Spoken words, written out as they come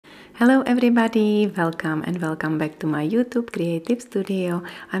Hello everybody, welcome back to my YouTube creative studio.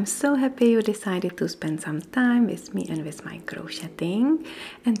 I'm so happy you decided to spend some time with me and with my crocheting.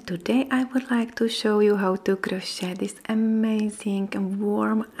 And today I would like to show you how to crochet this amazing,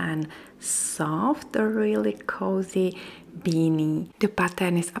 warm and soft, really cozy beanie. The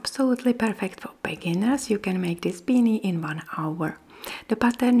pattern is absolutely perfect for beginners. You can make this beanie in 1 hour. The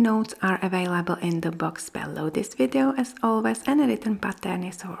pattern notes are available in the box below this video as always, and a written pattern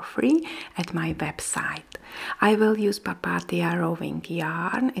is for free at my website. I will use Papatya Roving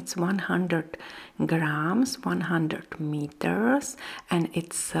yarn. It's 100 grams, 100 meters, and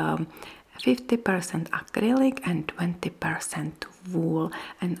it's 50% acrylic and 20% wool,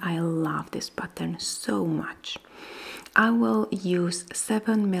 and I love this pattern so much. I will use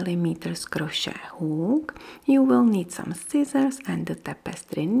 7mm crochet hook. You will need some scissors and the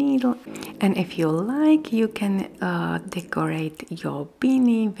tapestry needle, and if you like, you can decorate your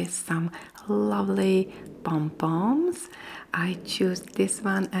beanie with some lovely pom-poms. I choose this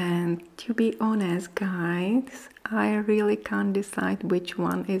one, and to be honest guys, I really can't decide which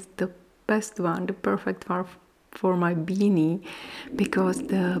one is the best one, the perfect one for my beanie, because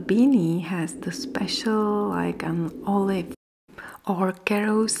the beanie has the special like an olive or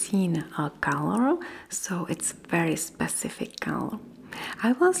kerosene color, so it's very specific color.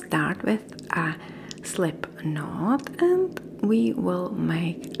 I will start with a slip knot and we will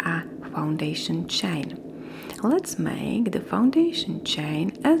make a foundation chain. Let's make the foundation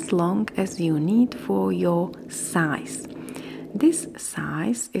chain as long as you need for your size. This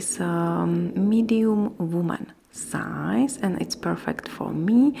size is a medium woman size and it's perfect for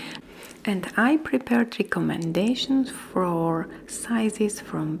me, and I prepared recommendations for sizes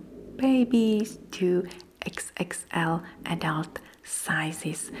from babies to XXL adult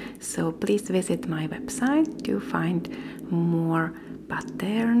sizes. So please visit my website to find more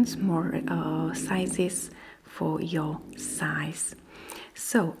patterns, more sizes for your size.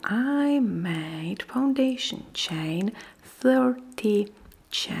 So I made foundation chain 30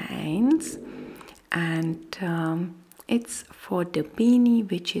 chains, and it's for the beanie,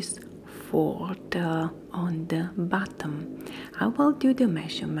 which is fold on the bottom. I will do the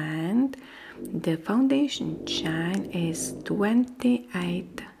measurement. The foundation chain is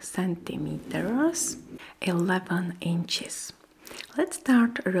 28 centimeters, 11 inches. Let's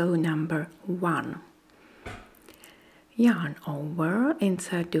start row number 1. Yarn over,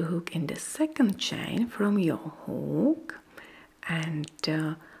 insert the hook in the second chain from your hook, and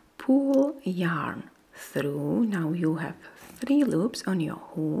pull yarn through. Now you have 3 loops on your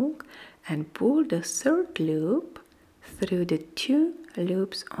hook, and pull the third loop through the 2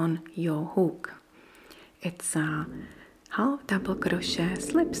 loops on your hook. It's a half double crochet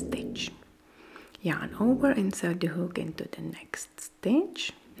slip stitch. Yarn over, insert the hook into the next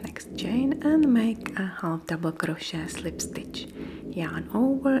stitch, next chain, and make a half double crochet slip stitch. Yarn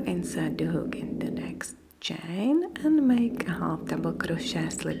over, insert the hook in the next chain, and make a half double crochet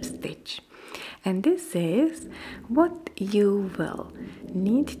slip stitch. And this is what you will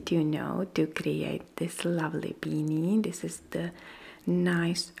need to know to create this lovely beanie. This is the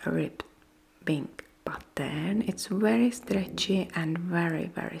nice ribbing pattern. It's very stretchy and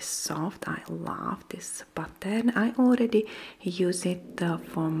very soft. I love this pattern. I already use it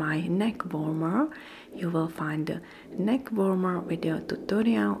for my neck warmer. You will find the neck warmer video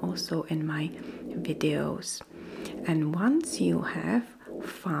tutorial also in my videos. And once you have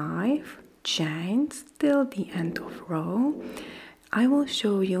 5 chains till the end of row, I will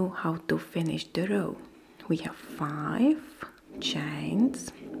show you how to finish the row. We have 5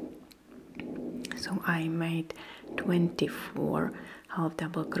 chains, so I made 24 half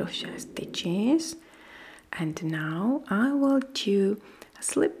double crochet stitches, and now I will do a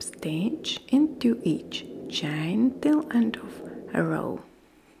slip stitch into each chain till end of a row.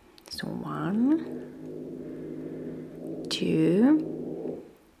 So 1, 2,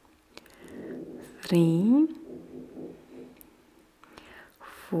 3,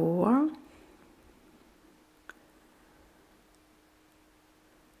 4,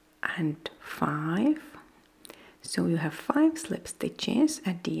 and 5. So you have 5 slip stitches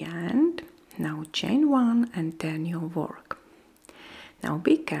at the end. Now chain 1 and turn your work. Now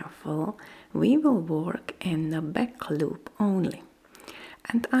be careful, we will work in the back loop only,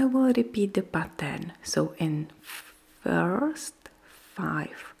 and I will repeat the pattern. So in first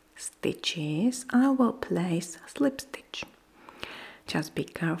 5 stitches I will place a slip stitch. Just be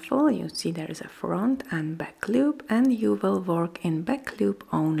careful, you see there is a front and back loop, and you will work in back loop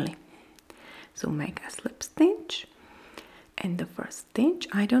only. So make a slip stitch in the first stitch.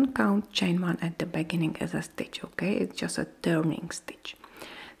 I don't count chain 1 at the beginning as a stitch, okay? It's just a turning stitch.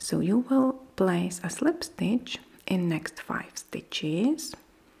 So you will place a slip stitch in next 5 stitches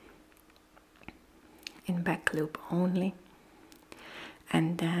in back loop only,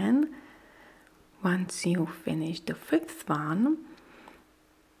 and then once you finish the 5th one,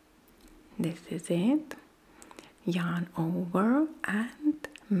 this is it, yarn over and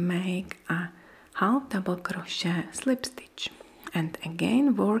make a half double crochet slip stitch, and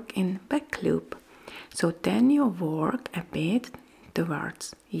again work in back loop. So then you work a bit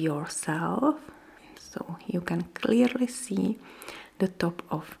towards yourself, so you can clearly see the top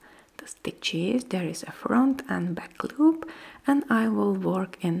of the stitches. There is a front and back loop, and I will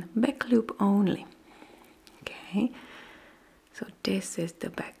work in back loop only. Okay, so this is the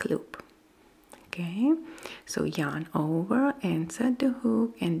back loop. Okay, so yarn over, insert the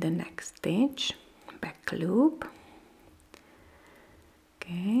hook in the next stitch, back loop.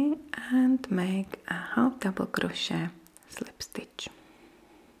 Okay, and make a half double crochet slip stitch.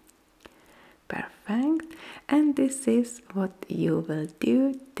 Perfect. And this is what you will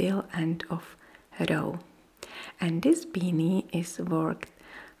do till end of row. And this beanie is worked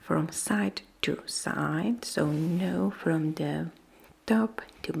from side to side, so no from the top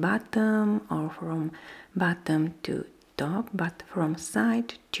to bottom or from bottom to top, but from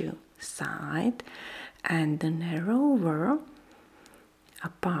side to side. And the narrower a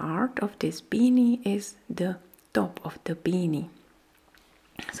part of this beanie is the top of the beanie.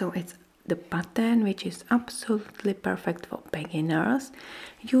 So it's the pattern which is absolutely perfect for beginners.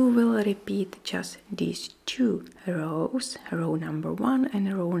 You will repeat just these 2 rows, row number 1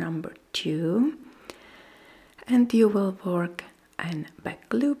 and row number 2, and you will work in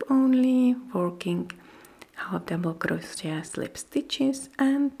back loop only, working half double crochet slip stitches,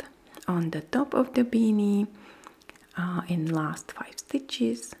 and on the top of the beanie in last 5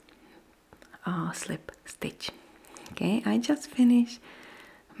 stitches slip stitch. Okay, I just finished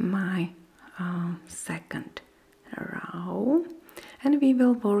my second row, and we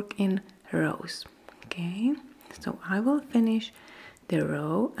will work in rows. Okay, so I will finish the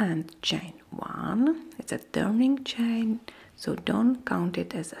row and chain 1. It's a turning chain, so don't count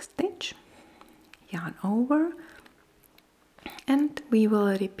it as a stitch. Yarn over, and we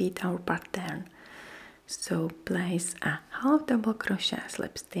will repeat our pattern. So place a half double crochet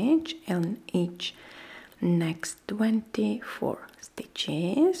slip stitch in each next 24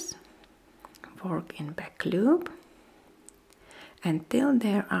 stitches, work in back loop until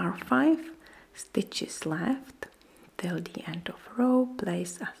there are 5 stitches left. Till the end of row,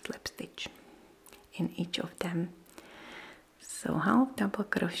 place a slip stitch in each of them. So half double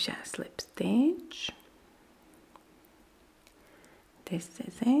crochet slip stitch. This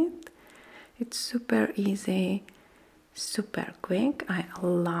is it. It's super easy, super quick. I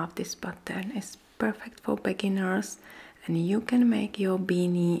love this pattern. It's perfect for beginners, and you can make your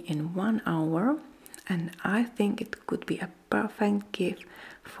beanie in 1 hour, and I think it could be a perfect gift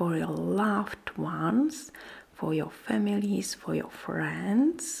for your loved ones, for your families, for your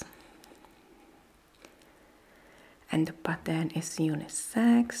friends. And the pattern is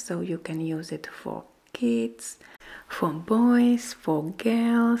unisex, so you can use it for kids, for boys, for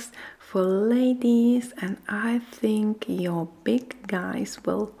girls, for ladies, and I think your big guys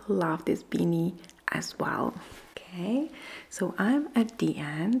will love this beanie as well. Okay, so I'm at the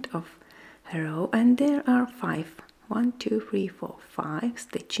end of a row, and there are 5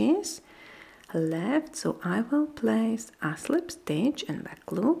 stitches left, so I will place a slip stitch and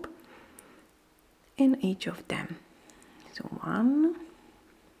back loop in each of them. So 1,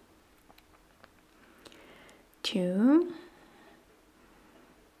 2,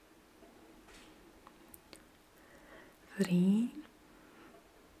 3,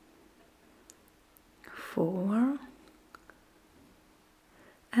 4,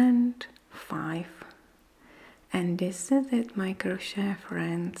 and 5. And this is it, my crochet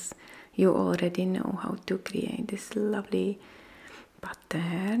friends. You already know how to create this lovely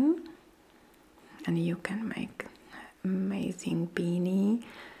pattern, and you can make amazing beanie,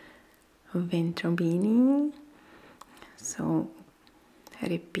 winter beanie. So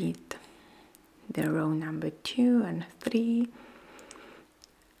repeat the row number 2 and 3,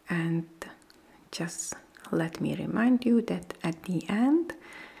 and just let me remind you that at the end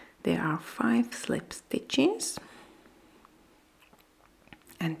there are 5 slip stitches,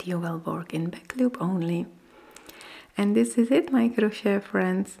 and you will work in back loop only. And this is it, my crochet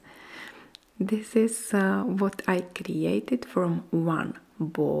friends. This is what I created from one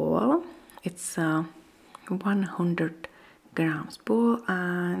ball. It's 100 grams ball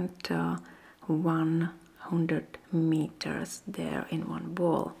and 100 meters there in one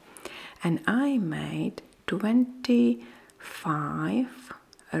ball. And I made 25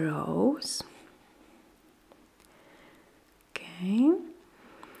 rows. Okay,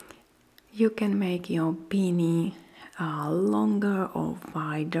 you can make your beanie longer or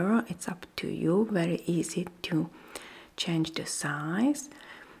wider, it's up to you. Very easy to change the size.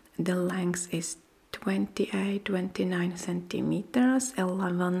 The length is 29 centimeters,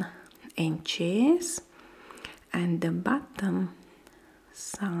 11 inches, and the bottom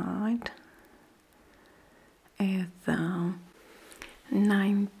side is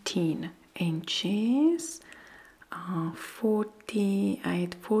 19 inches,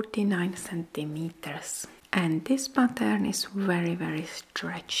 49 centimeters. And this pattern is very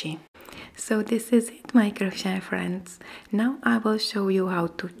stretchy. So this is it, my crochet friends. Now I will show you how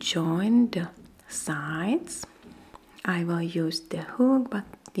to join the sides. I will use the hook, but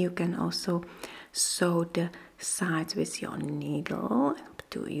you can also sew the sides with your needle, up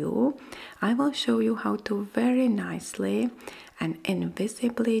to you. I will show you how to very nicely and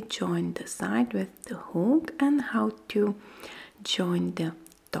invisibly join the side with the hook, and how to join the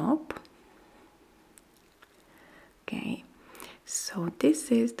top. Okay, so this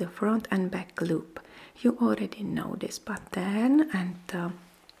is the front and back loop. You already know this pattern, and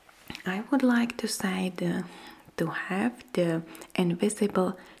I would like to say to have the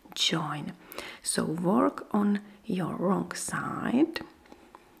invisible join. So work on your wrong side,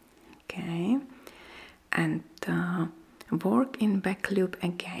 okay, and work in back loop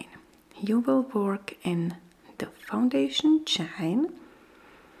again. You will work in the foundation chain.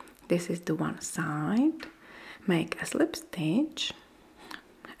 This is the one side. Make a slip stitch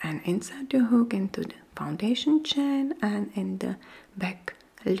and insert the hook into the foundation chain and in the back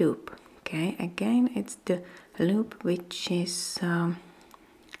loop. Okay, again it's the loop which is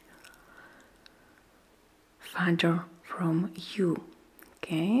farther from you.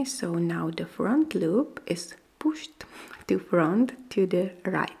 Okay, so now the front loop is pushed to front to the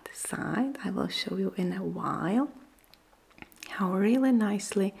right side. I will show you in a while how really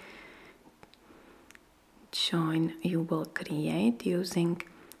nicely join you will create using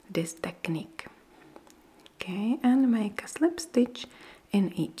this technique. Okay, and make a slip stitch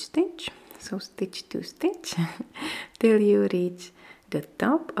in each stitch, so stitch to stitch till you reach the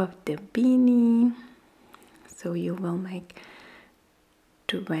top of the beanie. So you will make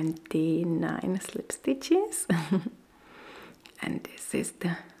 29 slip stitches and this is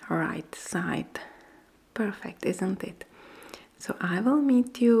the right side. Perfect, isn't it? So I will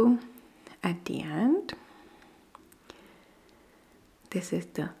meet you at the end. This is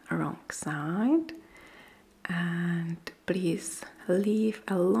the wrong side, and please leave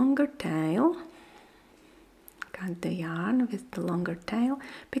a longer tail. Cut the yarn with the longer tail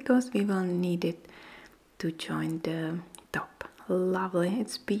because we will need it to join the top. Lovely,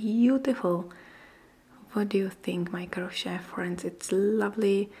 it's beautiful. What do you think, my crochet friends? It's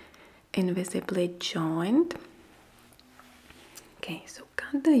lovely, invisibly joined. Okay, so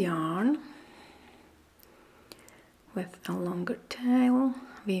cut the yarn with a longer tail.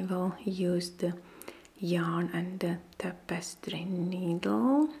 We will use the yarn and the tapestry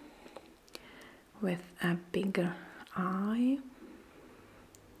needle with a bigger eye.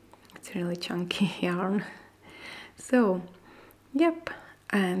 It's really chunky yarn. So, yep,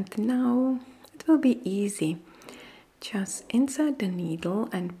 and now it will be easy. Just insert the needle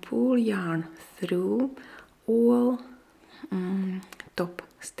and pull yarn through all top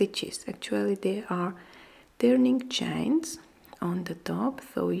stitches. Actually, they are turning chains on the top,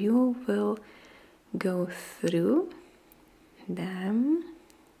 so you will go through them,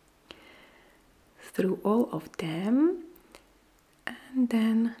 through all of them, and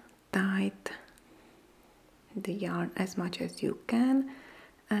then tight the yarn as much as you can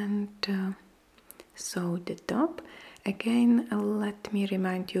and sew the top. Again, let me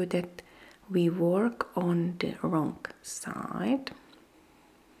remind you that we work on the wrong side.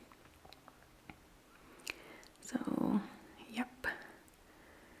 So, yep,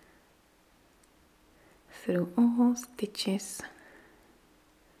 through all stitches,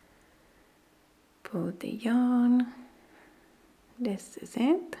 pull the yarn. This is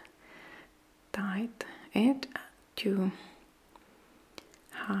it. Tight it to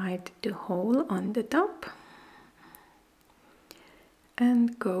hide the hole on the top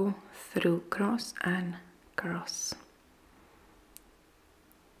and go through cross and cross.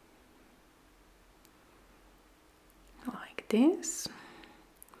 Like this.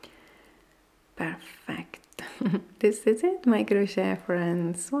 Perfect. This is it, my crochet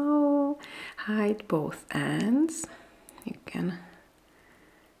friends. Wow. Hide both ends. You can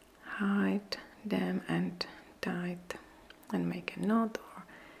hide them and tie it and make a knot or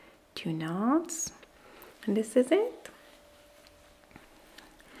 2 knots. And this is it.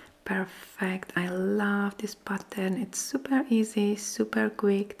 perfect. I love this pattern. It's super easy, super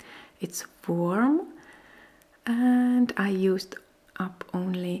quick. It's warm, and I used up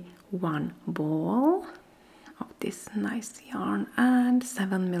only one ball of this nice yarn and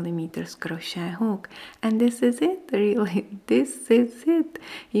 7mm crochet hook, and this is it. Really, this is it.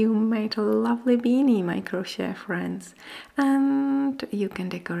 You made a lovely beanie, my crochet friends, and you can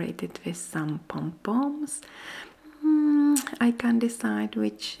decorate it with some pom-poms. I can't decide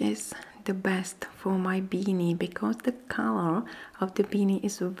which is the best for my beanie because the color of the beanie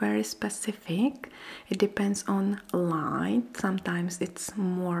is very specific. It depends on light. Sometimes it's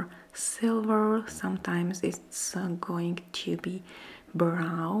more silver, sometimes it's going to be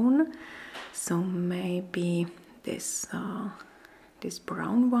brown. So maybe this this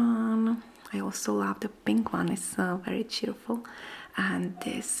brown one. I also love the pink one. It's very cheerful, and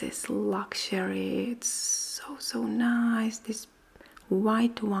this is luxury. It's so nice. This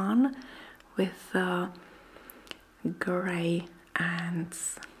white one with gray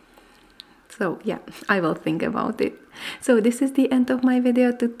ants. So yeah, I will think about it. So this is the end of my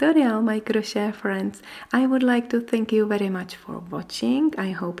video tutorial, my crochet friends. I would like to thank you very much for watching.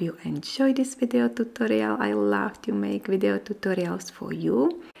 I hope you enjoyed this video tutorial. I love to make video tutorials for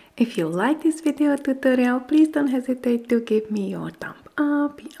you. If you like this video tutorial, please don't hesitate to give me your thumb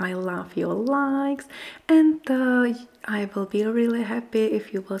up. I love your likes, and I will be really happy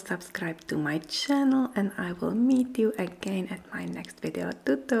if you will subscribe to my channel, and I will meet you again at my next video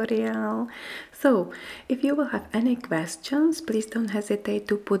tutorial. So if you will have any questions, please don't hesitate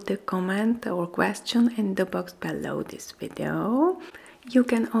to put the comment or question in the box below this video. You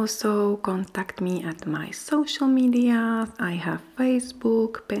can also contact me at my social media. I have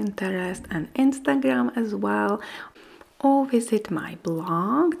Facebook, Pinterest and Instagram as well. Or visit my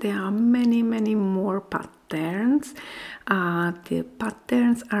blog. There are many more patterns. The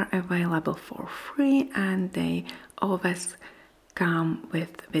patterns are available for free, and they always come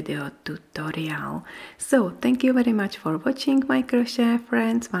with video tutorial. So thank you very much for watching, my crochet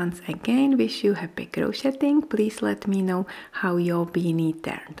friends. Once again, wish you happy crocheting. Please let me know how your beanie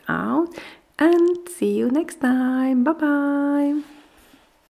turned out, and see you next time. Bye bye.